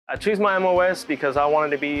I choose my MOS because I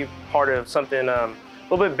wanted to be part of something a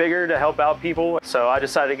little bit bigger to help out people. So I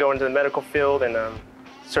decided to go into the medical field and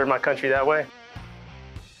serve my country that way.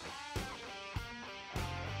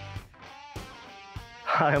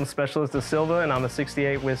 Hi, I'm Specialist Da Silva and I'm a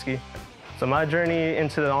 68 Whiskey. So my journey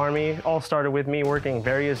into the Army all started with me working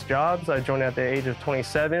various jobs. I joined at the age of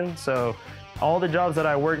 27, so all the jobs that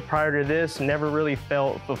I worked prior to this never really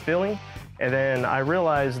felt fulfilling. And then I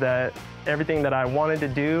realized that everything that I wanted to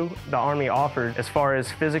do, the Army offered as far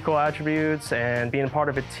as physical attributes and being part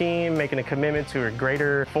of a team, making a commitment to a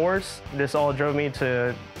greater force. This all drove me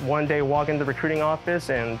to one day walk into the recruiting office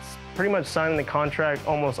and pretty much signing the contract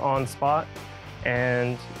almost on spot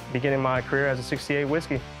and beginning my career as a 68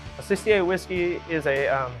 Whiskey. A 68 Whiskey is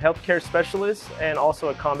a healthcare specialist and also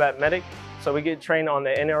a combat medic. So we get trained on the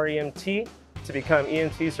NREMT to become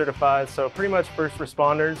EMT certified. So pretty much first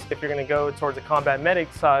responders. If you're gonna go towards the combat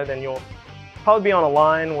medic side, then you'll probably be on a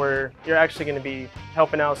line where you're actually gonna be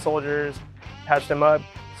helping out soldiers, patch them up.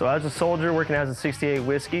 So as a soldier working as a 68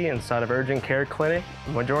 Whiskey inside of urgent care clinic,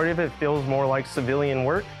 the majority of it feels more like civilian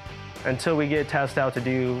work until we get tasked out to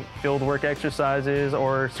do field work exercises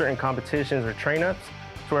or certain competitions or train-ups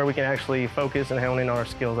to where we can actually focus and hone in our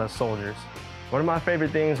skills as soldiers. One of my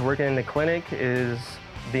favorite things working in the clinic is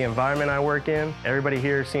the environment I work in. Everybody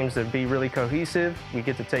here seems to be really cohesive. We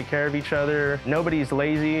get to take care of each other. Nobody's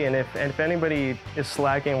lazy, and if anybody is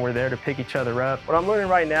slacking, we're there to pick each other up. What I'm learning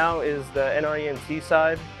right now is the NREMT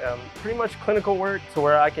side, pretty much clinical work to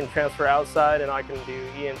where I can transfer outside and I can do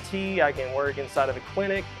EMT, I can work inside of a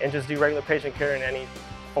clinic and just do regular patient care in any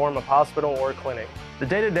form of hospital or clinic. The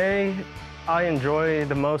day-to-day I enjoy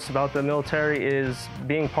the most about the military is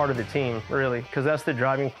being part of the team, really, because that's the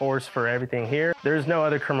driving force for everything here. There's no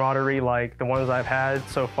other camaraderie like the ones I've had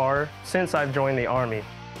so far since I've joined the Army.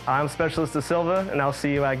 I'm Specialist Da Silva, and I'll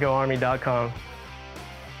see you at GoArmy.com.